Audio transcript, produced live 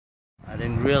I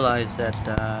didn't realize that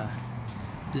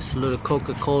this little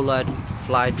Coca-Cola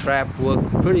fly trap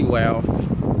worked pretty well.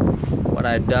 What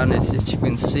I've done is, as you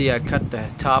can see, I cut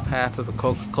the top half of a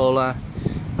Coca-Cola.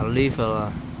 I leave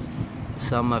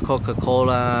some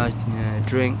Coca-Cola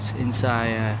drinks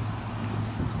inside,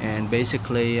 and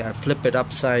basically I flip it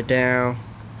upside down,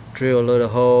 drill a little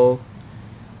hole,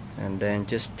 and then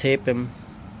just tape them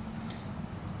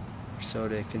so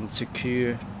they can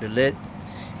secure the lid.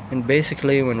 And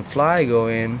basically when the fly go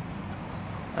in,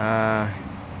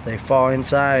 they fall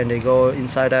inside and they go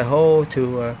inside that hole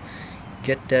to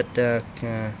get that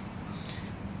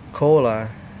cola,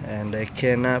 and they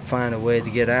cannot find a way to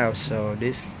get out. So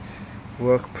this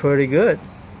worked pretty good.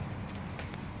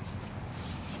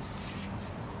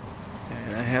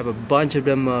 And I have a bunch of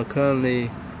them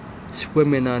currently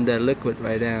swimming on that liquid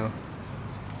right now,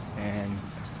 and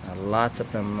lots of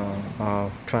them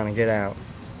are trying to get out.